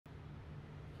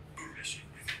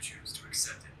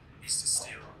used to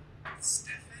steal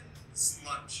Stefan's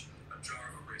lunch, a jar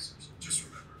of erasers. Just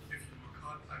remember, if you were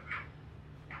caught, I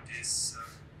will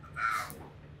disavow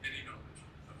any knowledge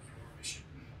of your mission.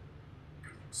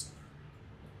 Good luck, soldier.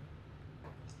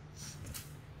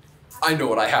 I know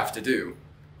what I have to do.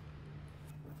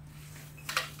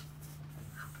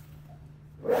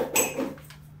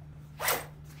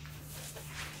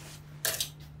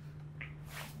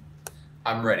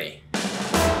 I'm ready.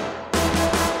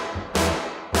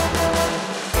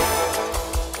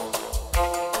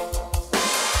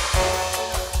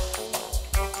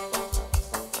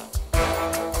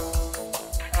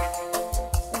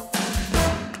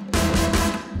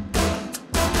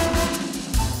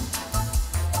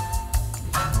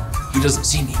 He doesn't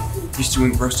see me. He's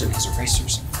doing roasting his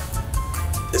erasers.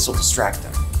 This will distract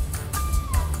them.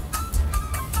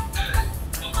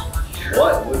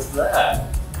 What was that?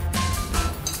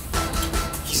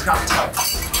 He's got time.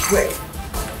 Quick!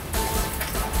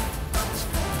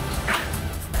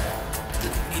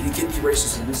 Need to get the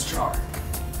erasers in this jar.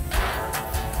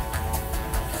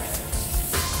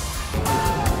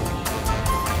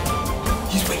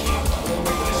 He's waiting.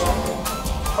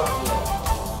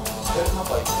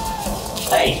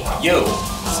 Hey, you!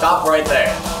 Stop right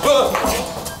there.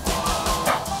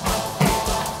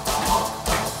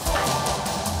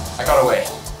 I got away.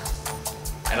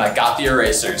 And I got the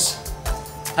erasers.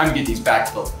 Time to get these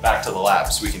back to the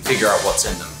lab so we can figure out what's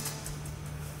in them.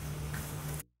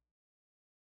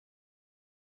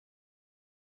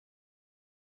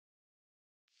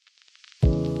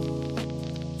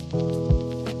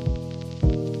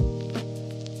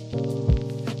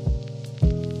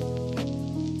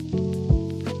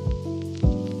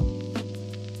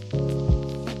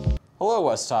 Hello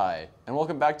West High, and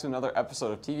welcome back to another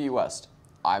episode of TV West.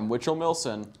 I'm Witchell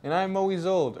Milson. And I'm Moe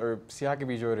Old, or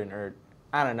Siakabi Jordan, or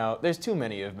I don't know, there's too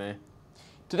many of me.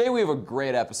 Today we have a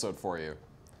great episode for you.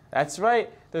 That's right,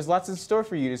 there's lots in store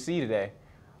for you to see today.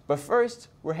 But first,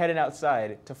 we're heading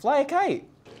outside to fly a kite.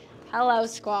 Hello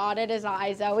squad, it is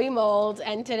I, Zoe Mold,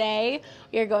 and today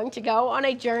we are going to go on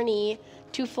a journey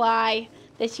to fly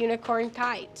this unicorn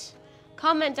kite.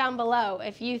 Comment down below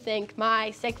if you think my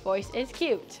sick voice is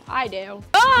cute. I do.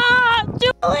 Ah,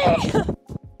 Julie!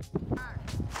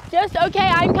 Just, okay,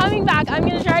 I'm coming back. I'm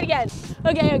gonna try it again.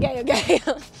 Okay.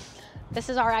 This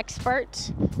is our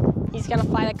expert. He's gonna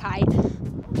fly the kite.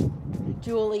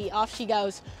 Julie, off she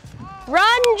goes.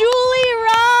 Run, Julie,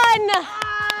 run!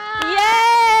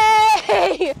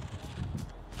 Yay!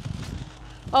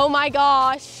 Oh my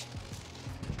gosh.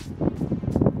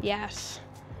 Yes.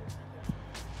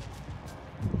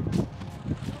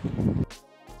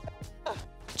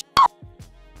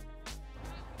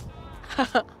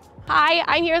 Hi,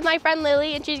 I'm here with my friend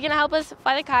Lily, and she's gonna help us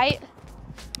fly the kite.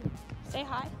 Say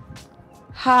hi.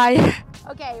 Hi.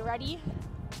 Okay, ready?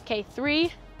 Okay,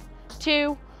 3,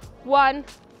 2, 1.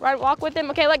 Run, walk with him.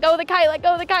 Okay, let go of the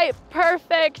kite,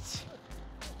 Perfect.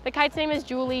 The kite's name is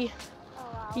Julie. Oh,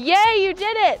 wow. Yay, you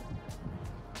did it.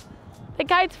 The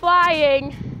kite's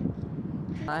flying.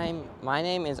 My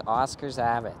name is Oscar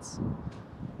Zavitz,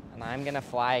 and I'm gonna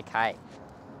fly a kite.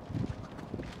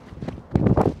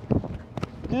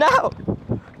 No!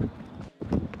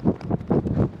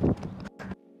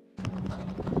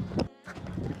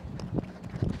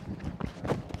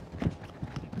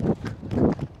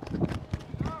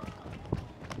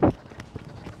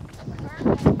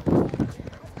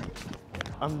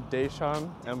 I'm Deshaun,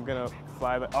 and I'm gonna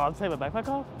fly the, I'm taking my backpack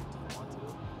off?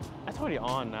 That's already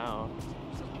on now.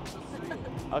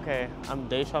 Okay, I'm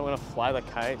Deshaun, I'm gonna fly the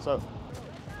kite, so.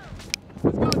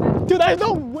 Dude, there's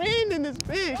no wind in this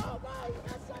bitch!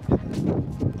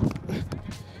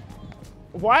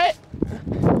 What?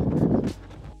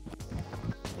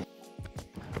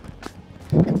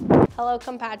 Hello,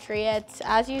 compatriots.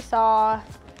 As you saw,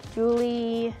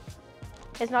 Julie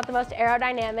is not the most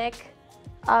aerodynamic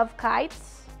of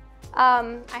kites.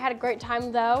 I had a great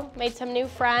time though, made some new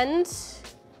friends.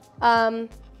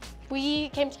 We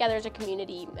came together as a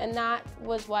community, and that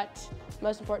was what the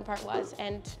most important part was.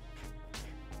 And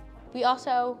we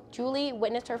also, Julie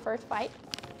witnessed her first fight.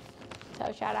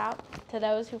 So shout out to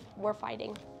those who were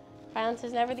fighting. Violence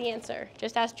is never the answer.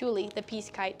 Just ask Julie, the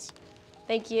peace kite.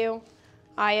 Thank you.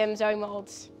 I am Zoe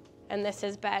Molds, and this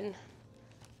has been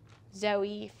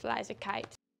Zoe Flies a Kite.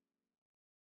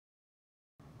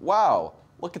 Wow,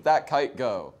 look at that kite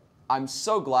go. I'm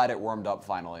so glad it warmed up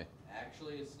finally.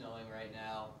 Actually, it's snowing right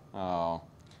now. Oh.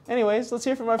 Anyways, let's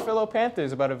hear from our fellow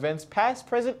Panthers about events past,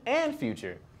 present, and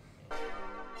future.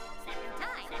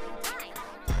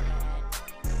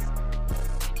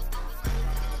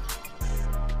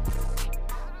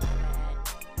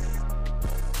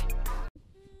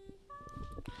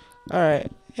 All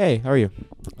right. Hey, how are you?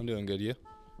 I'm doing good. You?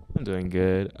 I'm doing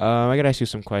good. I gotta ask you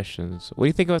some questions. What do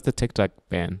you think about the TikTok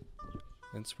ban?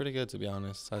 It's pretty good, to be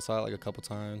honest. I saw it like a couple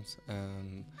times,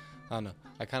 and I don't know.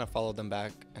 I kind of followed them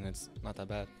back, and it's not that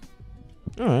bad.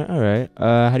 All right, all right.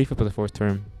 How do you feel about the fourth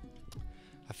term?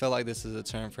 I feel like this is a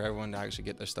term for everyone to actually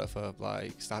get their stuff up.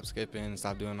 Like, stop skipping,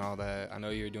 stop doing all that. I know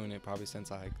you were doing it probably since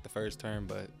like the first term,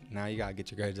 but now you gotta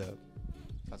get your grades up.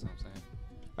 That's what I'm saying.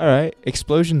 All right.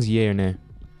 Explosions, yay or nay?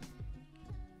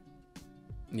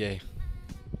 Yay.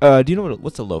 Do you know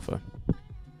what's a loafa?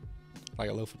 Like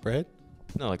a loaf of bread?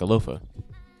 No, like a loafa.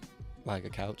 Like a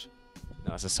couch?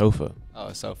 No, it's a sofa. Oh,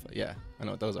 a sofa. Yeah, I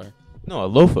know what those are. No, a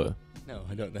loafa. No,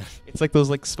 I don't know. It's like those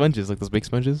like sponges, like those big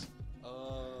sponges.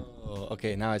 Oh,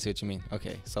 okay. Now I see what you mean.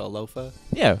 Okay, so a loafa.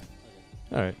 Yeah.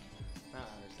 All right.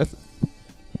 That's.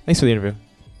 Thanks for the interview.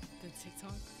 The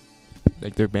TikTok?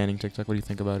 Like they're banning TikTok. What do you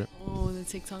think about it? Oh, the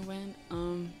TikTok ban? I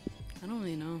don't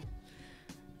really know.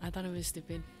 I thought it was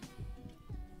stupid.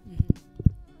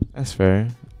 That's fair.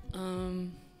 I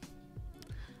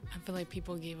feel like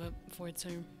people gave up fourth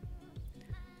term.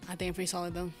 I think I'm pretty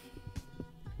solid though.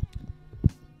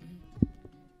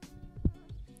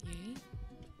 Yay.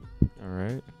 All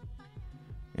right.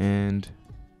 And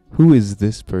who is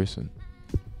this person?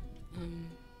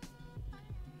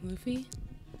 Luffy?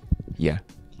 Yeah.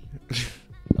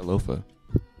 A loafa.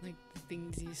 Like the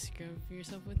things you scrub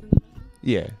yourself with in the bathroom?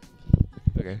 Yeah.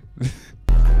 Okay.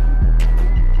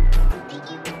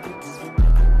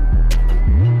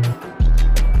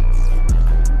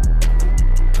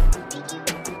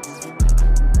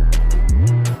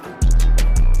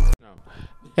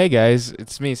 Hey guys,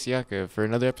 it's me, Siaka, for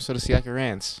another episode of Siaka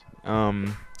Rants.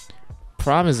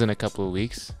 Prom is in a couple of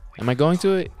weeks. Am I going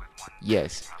to it?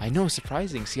 Yes. I know,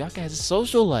 surprising. Siaka has a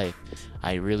social life.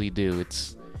 I really do.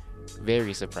 It's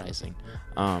very surprising.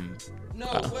 No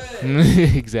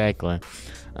way. Exactly.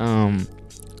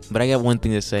 But I got one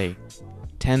thing to say.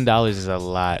 $10 is a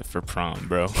lot for prom,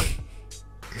 bro.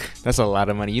 That's a lot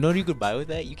of money. You know what you could buy with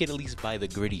that? You could at least buy the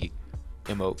gritty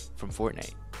emote from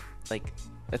Fortnite. Like,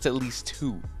 that's at least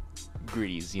 2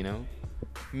 gritties, you know?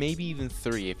 Maybe even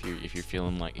 3 if you're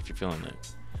feeling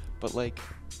it. But like,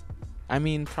 I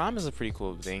mean, prom is a pretty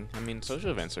cool thing. I mean, social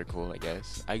events are cool, I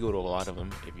guess. I go to a lot of them,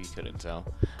 if you couldn't tell.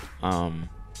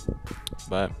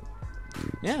 But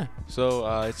yeah, so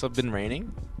it's been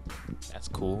raining. That's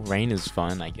cool. Rain is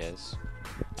fun, I guess.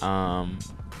 Yeah.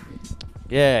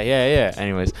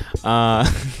 Anyways,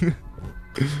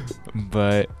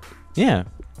 but yeah,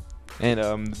 and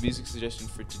the music suggestion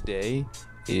for today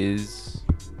is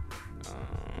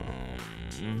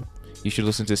you should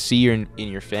listen to "See You in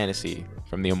Your Fantasy"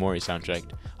 from the Amori soundtrack.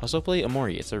 Also play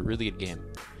Amori; it's a really good game.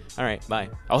 All right, bye.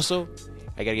 Also,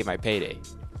 I gotta get my payday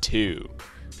too.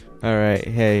 All right,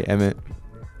 hey Emmett.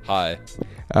 Hi.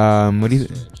 What do you?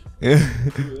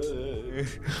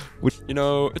 You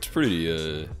know, it's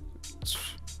pretty.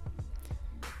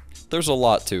 There's a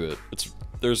lot to it.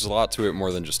 There's a lot to it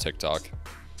more than just TikTok.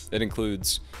 It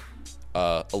includes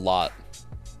a lot,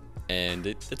 and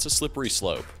it's a slippery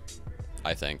slope,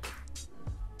 I think.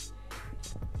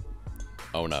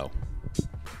 Oh no.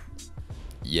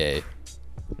 Yay.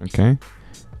 Okay.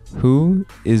 Who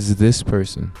is this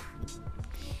person?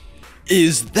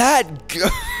 Is that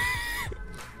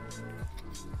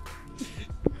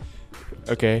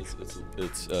Okay.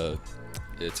 It's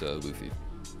Luffy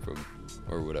from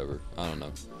or whatever. I don't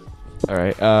know. All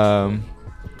right.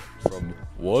 From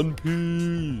One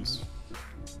Piece.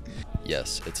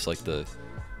 Yes, it's like the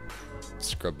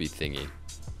scrubby thingy.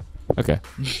 Okay.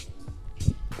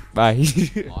 Bye.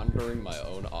 Monitoring my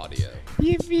own audio.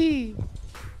 Yippee!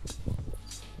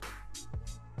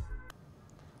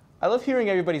 I love hearing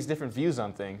everybody's different views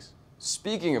on things.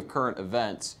 Speaking of current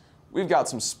events, we've got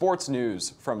some sports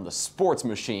news from the Sports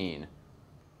Machine.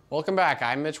 Welcome back,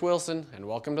 I'm Mitch Wilson, and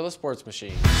welcome to the Sports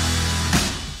Machine.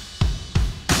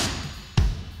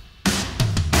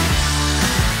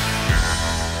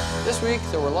 This week,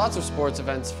 there were lots of sports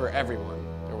events for everyone.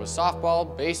 There was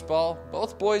softball, baseball,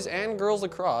 both boys and girls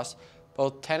lacrosse,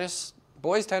 both tennis,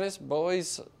 boys,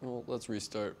 well, let's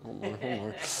restart. One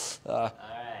more. All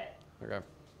right. Okay.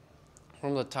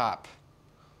 From the top.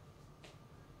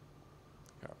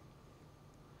 Okay.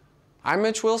 I'm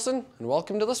Mitch Wilson, and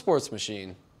welcome to the Sports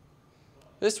Machine.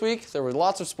 This week, there were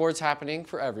lots of sports happening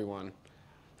for everyone.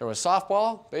 There was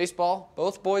softball, baseball,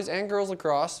 both boys and girls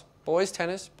lacrosse, boys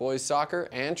tennis, boys soccer,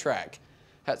 and track.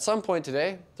 At some point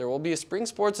today, there will be a spring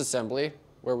sports assembly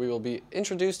where we will be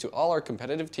introduced to all our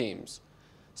competitive teams.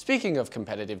 Speaking of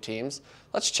competitive teams,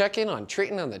 let's check in on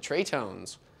Trayton on the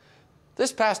Traytones.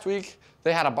 This past week,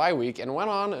 They had a bye week and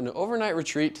went on an overnight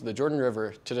retreat to the Jordan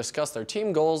River to discuss their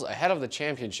team goals ahead of the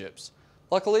championships.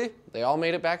 Luckily, they all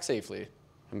made it back safely.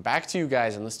 And back to you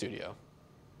guys in the studio.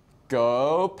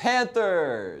 Go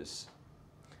Panthers!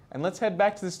 And let's head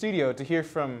back to the studio to hear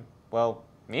from, well,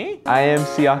 me? I am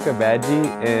Siaka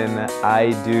Badji, and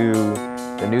I do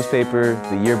the newspaper,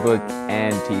 the yearbook,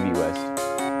 and TV West.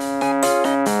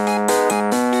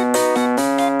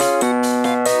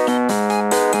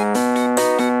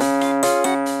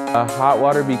 Hot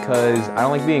water because I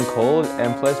don't like being cold,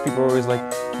 and plus people are always like,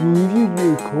 well, if you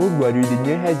drink cold water, then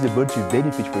it has a bunch of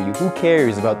benefits for you. Who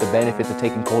cares about the benefits of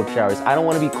taking cold showers? I don't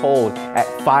want to be cold at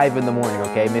 5 in the morning,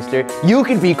 okay, mister? You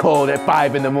can be cold at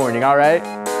 5 in the morning, all right?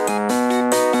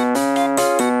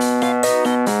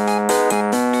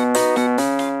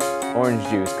 Orange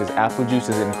juice, because apple juice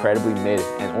is incredibly mid,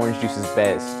 and orange juice is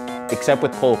best, except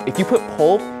with pulp. If you put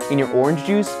pulp in your orange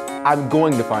juice, I'm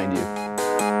going to find you.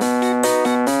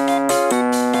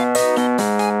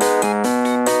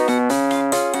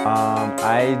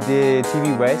 I did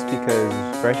TV West because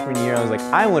freshman year I was like,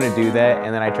 I want to do that,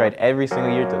 and then I tried every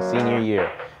single year till senior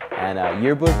year. And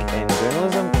yearbook and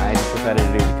journalism, I just decided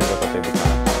to do because I thought they'd be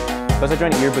kind of fun. Plus I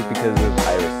joined yearbook because of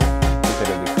Iris. She said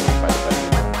it would be cool if I decided to do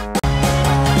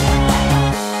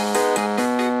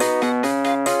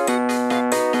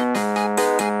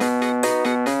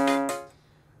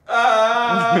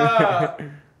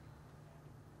that.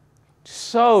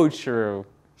 So true.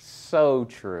 So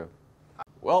true.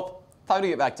 Well, time to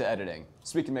get back to editing,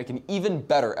 so we can make an even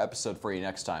better episode for you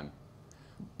next time.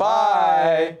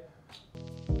 Bye!